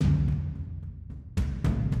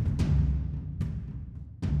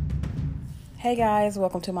Hey guys,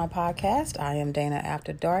 welcome to my podcast. I am Dana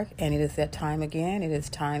After Dark, and it is that time again. It is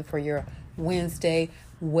time for your Wednesday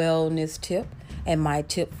wellness tip. And my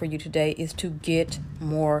tip for you today is to get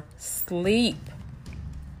more sleep.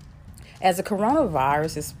 As the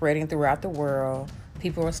coronavirus is spreading throughout the world,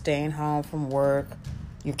 people are staying home from work,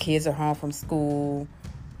 your kids are home from school,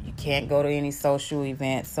 you can't go to any social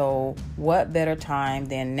events. So what better time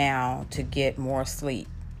than now to get more sleep?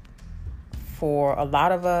 For a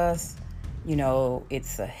lot of us,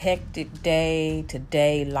 it's a hectic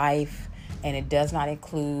day-to-day life, and it does not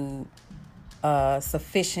include a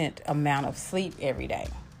sufficient amount of sleep every day.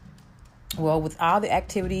 Well, with all the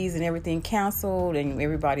activities and everything canceled and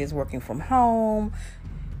everybody is working from home,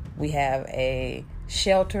 we have a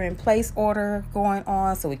shelter-in-place order going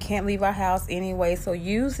on, so we can't leave our house anyway. So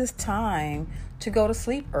use this time to go to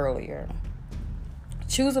sleep earlier.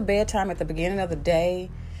 Choose a bedtime at the beginning of the day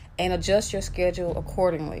and adjust your schedule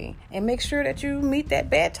accordingly, and make sure that you meet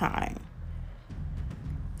that bedtime.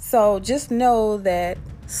 So just know that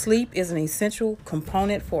sleep is an essential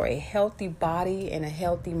component for a healthy body and a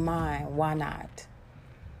healthy mind. Why not?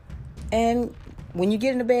 And when you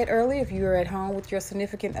get into bed early, if you're at home with your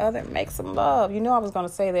significant other, make some love. I was going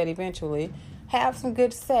to say that eventually. Have some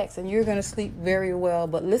good sex and you're going to sleep very well.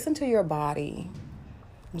 But listen to your body.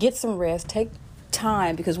 Get some rest. Take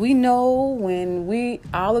time, because we know when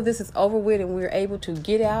all of this is over with and we're able to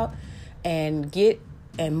get out and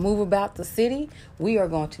move about the city, we are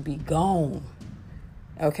going to be gone,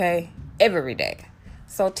 okay, every day.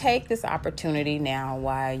 So take this opportunity now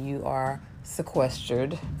while you are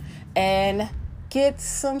sequestered and get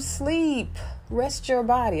some sleep. Rest your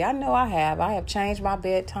body. I know I have changed my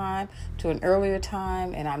bedtime to an earlier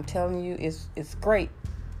time, and I'm telling you, it's great.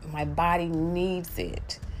 My body needs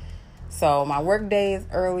it. So my work day is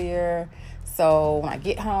earlier. So when I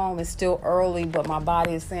get home, it's still early, but my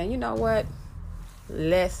body is saying, you know what?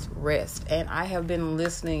 Let's rest. And I have been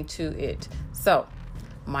listening to it. So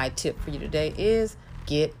my tip for you today is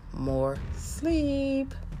get more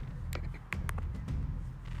sleep.